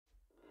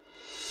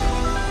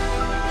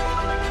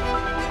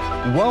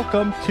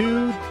Welcome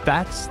to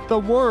That's the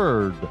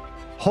Word,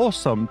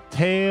 wholesome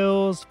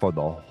tales for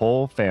the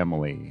whole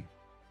family.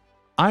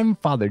 I'm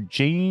Father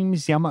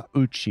James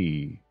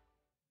Yamauchi.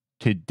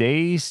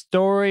 Today's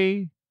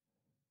story,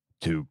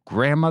 To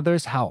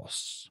Grandmother's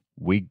House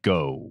We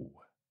Go.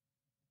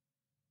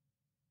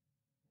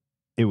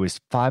 It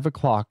was 5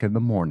 o'clock in the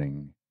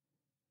morning,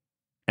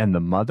 and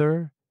the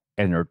mother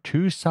and her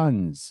two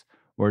sons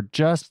were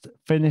just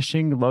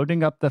finishing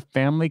loading up the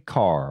family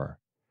car.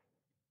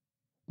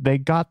 They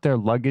got their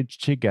luggage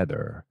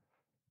together,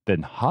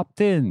 then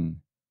hopped in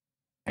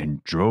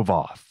and drove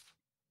off.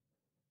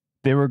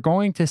 They were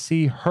going to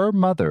see her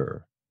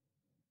mother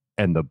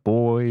and the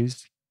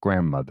boy's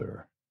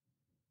grandmother.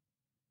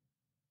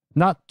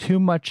 Not too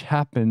much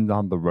happened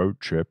on the road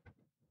trip.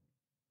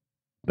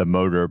 The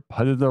motor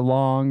putted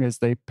along as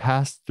they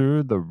passed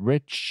through the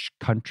rich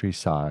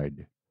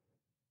countryside.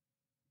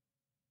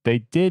 They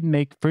did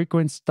make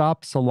frequent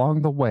stops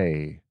along the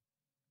way.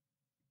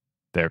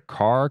 Their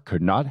car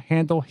could not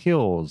handle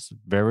hills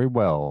very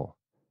well.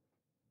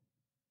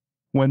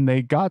 When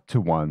they got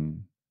to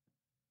one,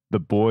 the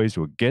boys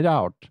would get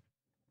out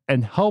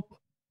and help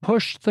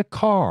push the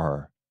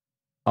car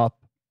up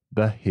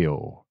the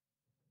hill.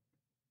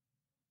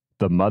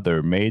 The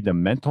mother made a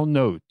mental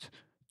note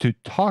to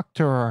talk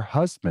to her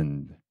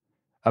husband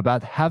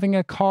about having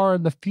a car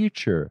in the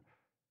future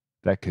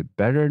that could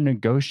better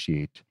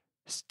negotiate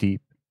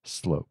steep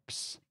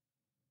slopes.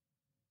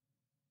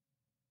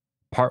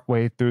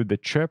 Partway through the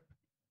trip,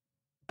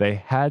 they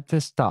had to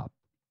stop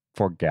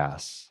for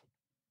gas.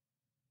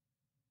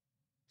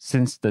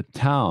 Since the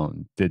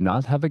town did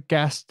not have a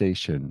gas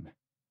station,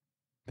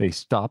 they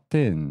stopped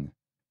in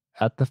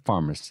at the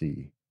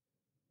pharmacy.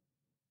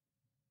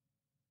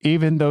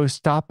 Even though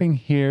stopping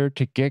here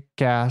to get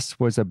gas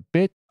was a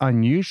bit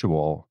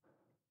unusual,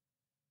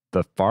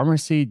 the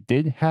pharmacy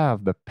did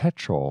have the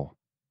petrol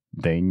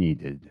they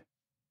needed.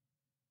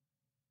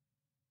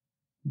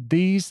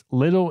 These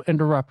little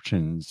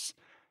interruptions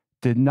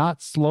did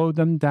not slow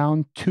them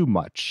down too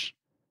much.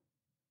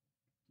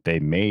 They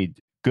made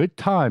good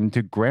time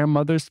to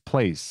grandmother's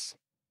place.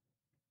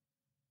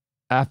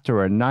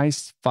 After a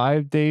nice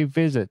 5-day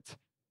visit,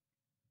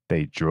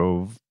 they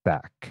drove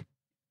back.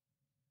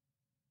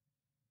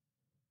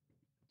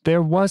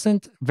 There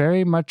wasn't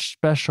very much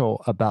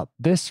special about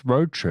this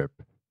road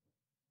trip.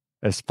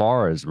 As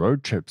far as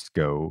road trips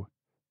go,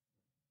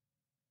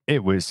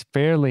 it was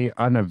fairly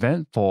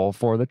uneventful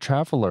for the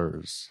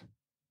travelers.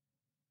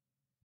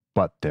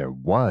 But there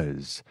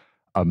was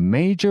a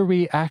major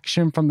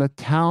reaction from the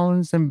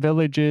towns and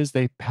villages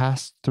they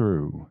passed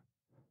through.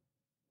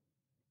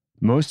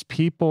 Most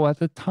people at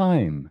the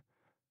time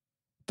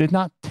did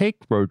not take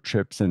road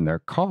trips in their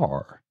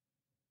car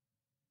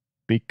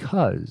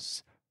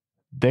because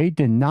they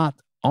did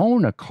not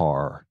own a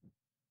car,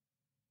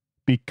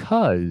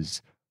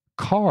 because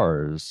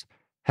cars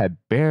had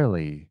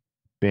barely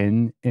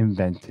been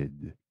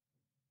invented.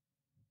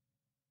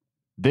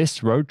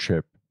 This road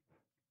trip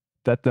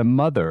that the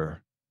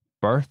mother,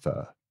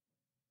 Bertha,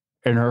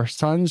 and her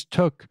sons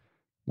took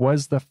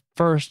was the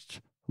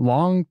first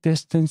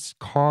long-distance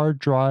car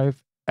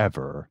drive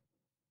ever.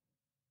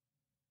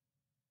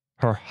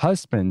 Her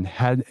husband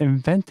had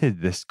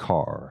invented this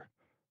car,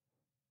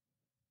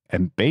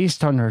 and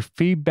based on her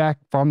feedback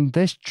from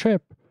this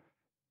trip,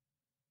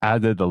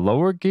 added a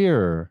lower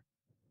gear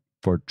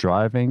for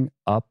driving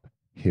up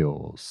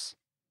hills.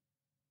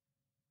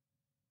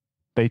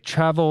 They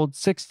traveled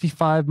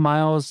 65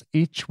 miles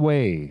each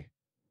way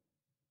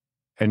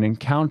and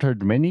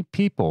encountered many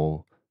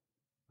people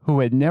who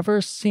had never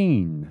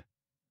seen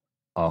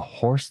a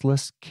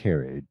horseless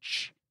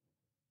carriage.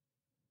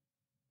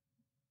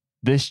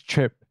 This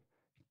trip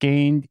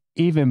gained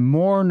even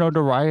more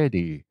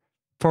notoriety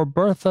for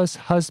Bertha's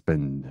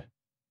husband,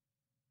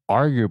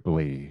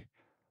 arguably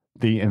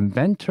the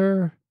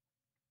inventor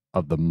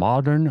of the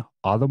modern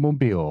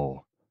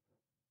automobile,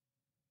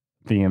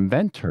 the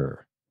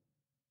inventor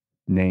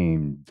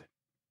named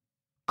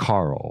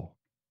Carl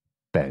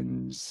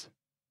Benz.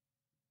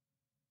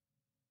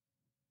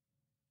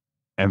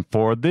 And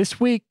for this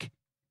week,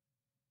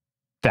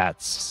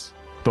 that's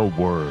the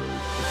word.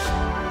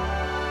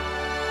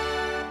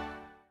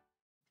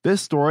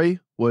 This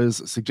story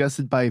was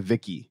suggested by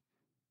Vicky.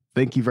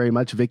 Thank you very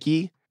much,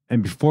 Vicky.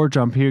 And before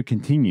John Peter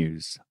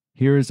continues,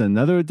 here is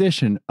another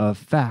edition of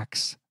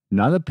Facts,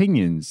 Not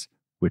Opinions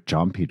with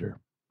John Peter.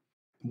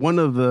 One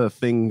of the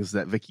things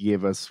that Vicky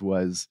gave us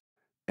was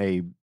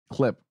a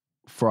clip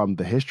from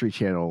the History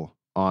Channel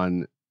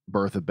on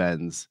Bertha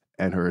Benz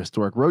and her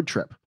historic road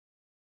trip.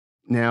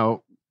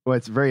 Now,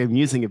 what's very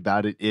amusing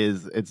about it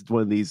is it's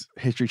one of these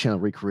History Channel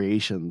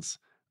recreations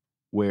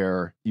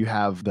where you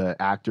have the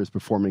actors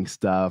performing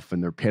stuff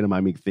and they're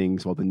pantomiming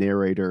things while the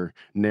narrator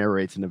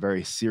narrates in a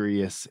very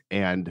serious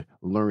and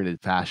learned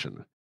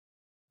fashion.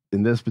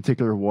 In this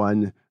particular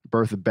one,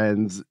 Bertha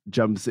Benz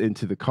jumps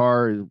into the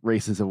car and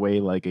races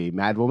away like a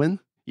madwoman,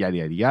 yada,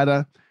 yada,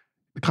 yada.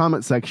 The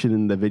comment section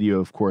in the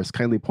video, of course,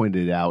 kindly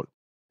pointed out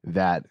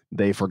that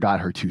they forgot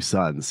her two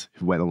sons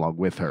who went along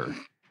with her.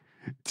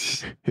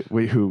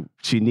 who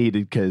she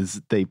needed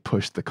because they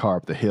pushed the car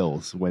up the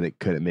hills when it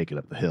couldn't make it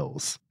up the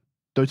hills.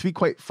 Though to be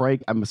quite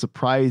frank, I'm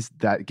surprised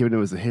that given it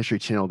was a History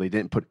Channel, they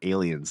didn't put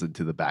aliens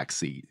into the back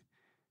seat.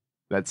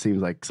 That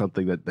seems like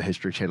something that the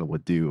History Channel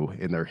would do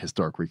in their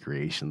historic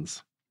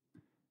recreations.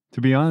 To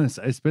be honest,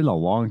 it's been a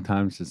long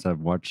time since I've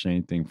watched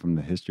anything from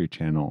the History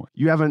Channel.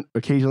 You haven't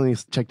occasionally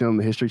checked on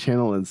the History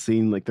Channel and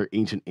seen like their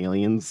Ancient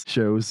Aliens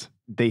shows?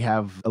 They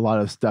have a lot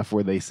of stuff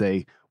where they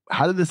say,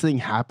 how did this thing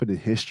happen in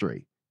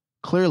history?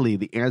 Clearly,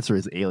 the answer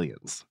is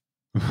aliens.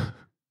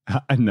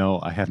 No,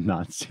 I have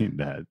not seen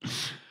that.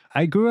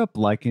 I grew up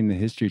liking the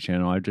History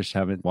Channel. I just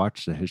haven't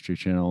watched the History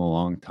Channel in a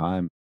long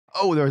time.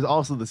 Oh, there was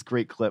also this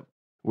great clip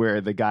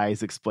where the guy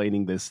is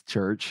explaining this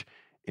church,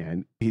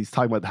 and he's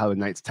talking about how the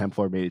Knights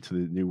Templar made it to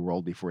the New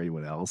World before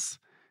anyone else.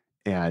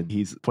 And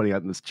he's pointing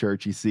out in this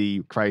church, you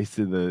see Christ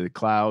in the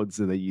clouds,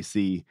 and then you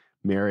see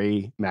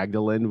Mary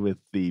Magdalene with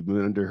the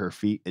moon under her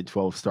feet and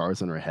 12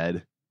 stars on her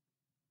head.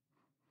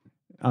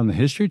 On the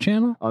History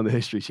Channel? On the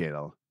History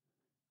Channel.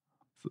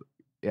 So,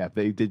 yeah,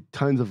 they did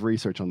tons of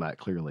research on that,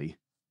 clearly.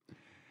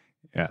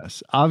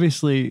 Yes.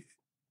 Obviously,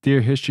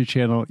 dear History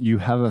Channel, you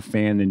have a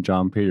fan in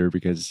John Peter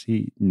because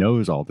he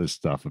knows all this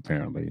stuff,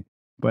 apparently.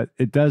 But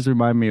it does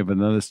remind me of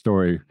another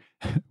story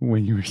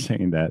when you were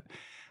saying that.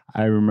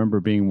 I remember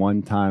being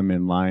one time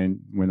in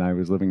line when I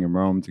was living in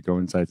Rome to go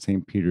inside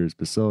St. Peter's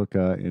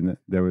Basilica, and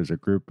there was a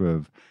group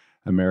of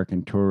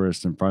American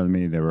tourists in front of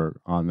me. They were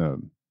on a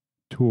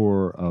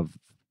tour of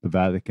the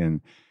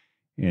Vatican.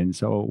 And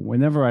so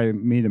whenever I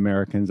meet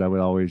Americans, I would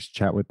always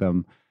chat with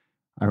them.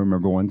 I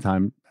remember one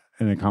time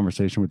in a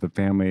conversation with the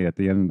family, at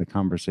the end of the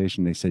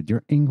conversation, they said,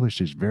 "Your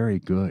English is very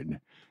good."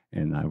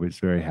 And I was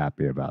very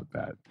happy about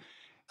that.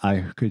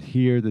 I could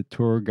hear the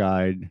tour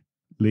guide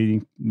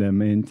leading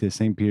them into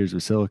St. Peter's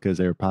Basilica as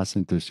they were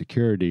passing through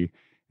security.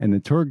 And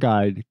the tour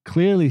guide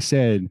clearly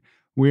said,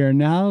 "We are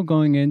now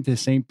going into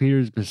St.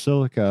 Peter's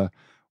Basilica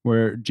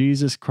where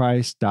Jesus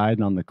Christ died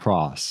on the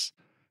cross."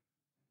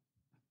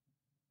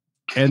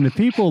 And the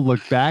people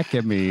looked back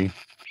at me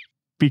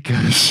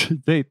because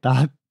they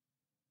thought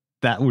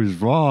that was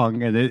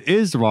wrong. And it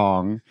is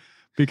wrong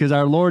because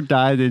our Lord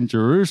died in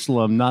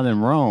Jerusalem, not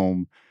in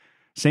Rome.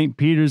 St.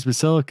 Peter's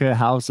Basilica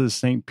houses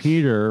St.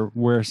 Peter,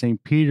 where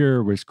St.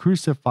 Peter was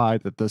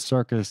crucified at the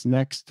circus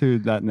next to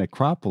that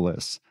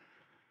necropolis.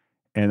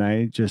 And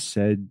I just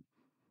said,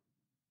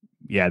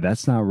 "Yeah,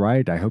 that's not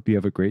right. I hope you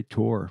have a great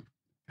tour."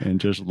 And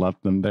just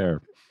left them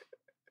there.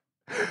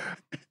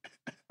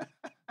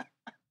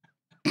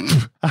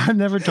 I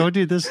never told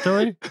you this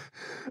story.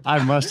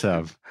 I must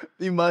have.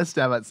 You must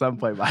have at some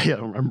point, but I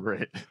don't remember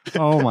it.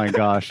 Oh my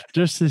gosh.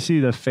 Just to see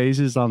the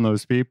faces on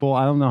those people.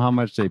 I don't know how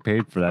much they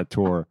paid for that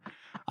tour.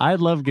 I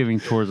love giving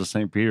tours of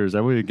St. Peter's.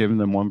 I would have given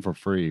them one for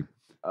free.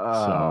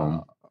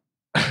 So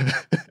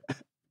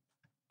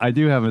I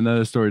do have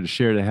another story to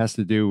share that has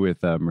to do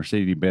with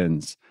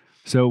Mercedes-Benz.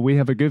 So we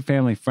have a good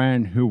family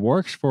friend who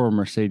works for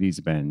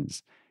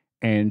Mercedes-Benz,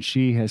 and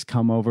she has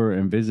come over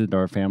and visited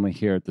our family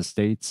here at the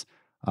States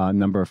a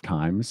number of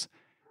times.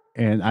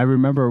 And I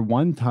remember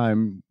one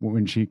time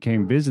when she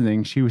came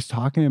visiting, she was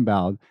talking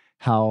about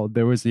how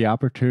there was the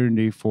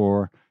opportunity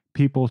for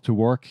people to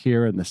work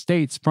here in the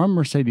States from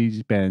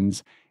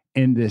Mercedes-Benz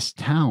in this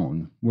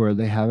town where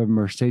they have a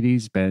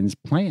Mercedes-Benz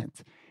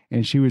plant.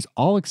 And she was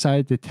all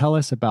excited to tell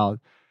us about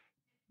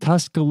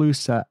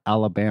Tuscaloosa,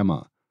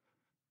 Alabama.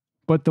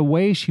 But the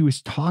way she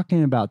was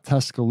talking about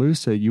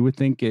Tuscaloosa, you would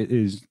think it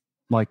is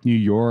like New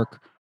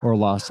York or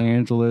Los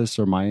Angeles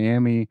or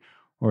Miami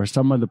or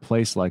some other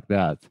place like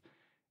that.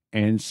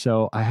 And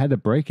so I had to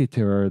break it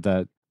to her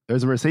that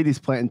there's a Mercedes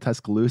plant in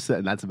Tuscaloosa,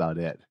 and that's about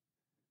it.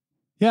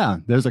 Yeah,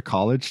 there's a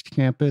college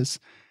campus.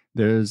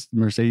 There's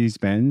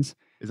Mercedes-Benz.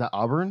 Is that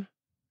Auburn?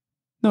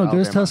 No,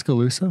 there's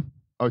Tuscaloosa.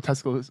 Oh,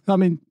 Tuscaloosa. I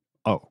mean,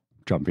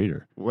 John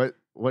Peter. What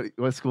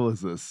school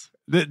is this?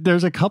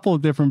 There's a couple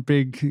of different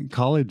big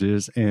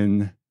colleges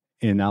in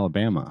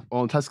Alabama.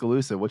 Well, in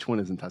Tuscaloosa, which one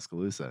is in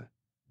Tuscaloosa?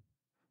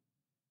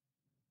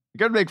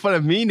 You're gonna make fun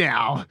of me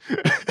now.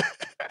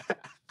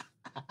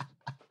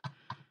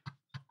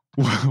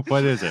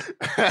 What is it?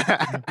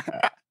 I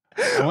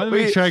want to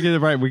make sure I get it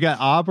right. We got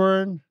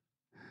Auburn.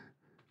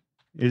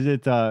 Is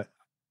it?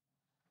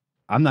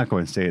 I'm not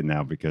going to say it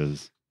now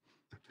because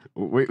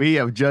we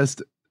have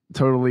just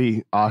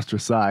totally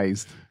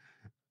ostracized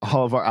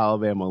all of our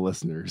Alabama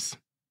listeners.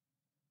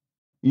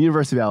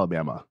 University of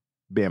Alabama,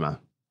 Bama.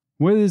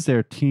 What is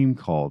their team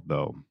called,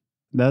 though?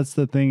 That's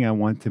the thing I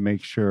want to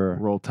make sure.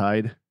 Roll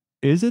Tide.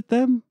 Is it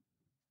them?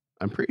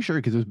 I'm pretty sure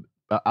because it was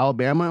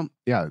Alabama.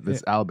 Yeah,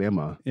 that's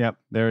Alabama. Yep,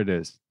 there it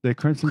is. The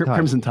Crimson Tide.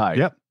 Crimson Tide.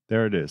 Yep,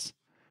 there it is.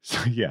 So,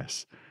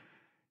 yes,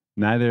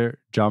 neither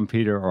John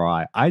Peter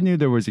or I knew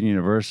there was a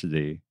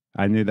university.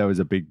 I knew that was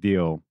a big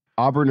deal.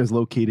 Auburn is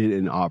located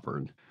in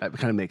Auburn. That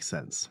kind of makes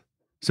sense.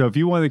 So if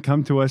you want to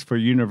come to us for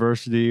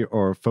university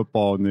or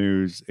football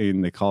news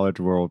in the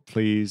college world,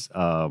 please,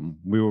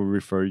 we will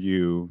refer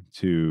you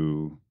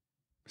to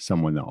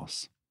someone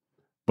else.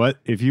 But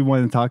if you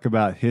want to talk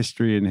about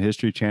history and the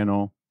History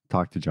Channel,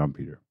 talk to John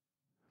Peter.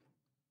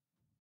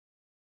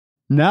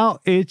 Now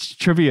it's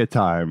trivia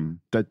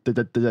time.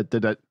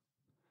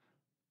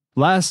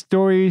 Last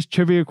story's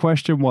trivia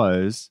question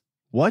was,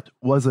 what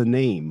was the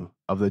name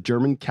of the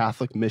German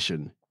Catholic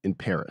mission in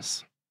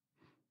Paris?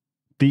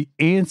 the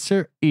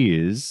answer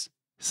is,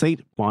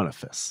 Saint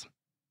Boniface.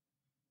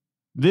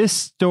 this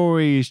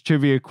story's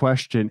trivia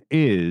question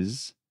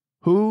is,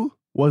 Who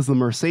was the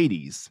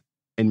Mercedes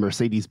in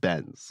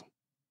Mercedes-Benz?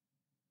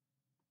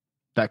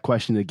 That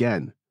question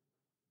again.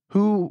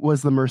 Who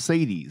was the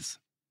Mercedes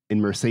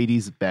in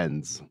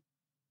Mercedes-Benz?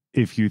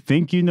 if you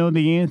think you know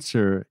the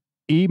answer,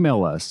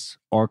 email us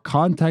or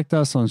contact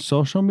us on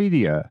social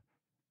media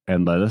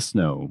and let us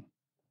know.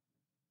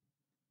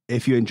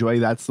 If you enjoy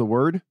That's the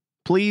Word,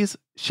 please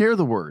share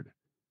the word.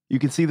 You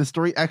can see the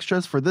story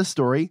extras for this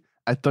story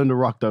at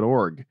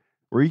thunderrock.org,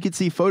 where you can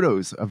see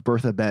photos of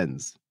Bertha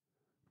Benz.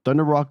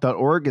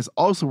 Thunderrock.org is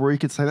also where you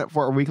can sign up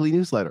for our weekly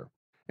newsletter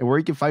and where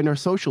you can find our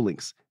social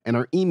links and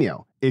our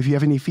email if you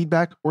have any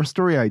feedback or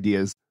story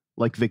ideas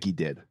like Vicky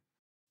did.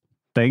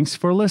 Thanks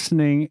for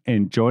listening,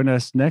 and join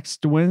us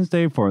next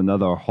Wednesday for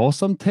another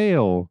wholesome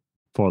tale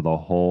for the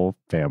whole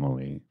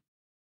family.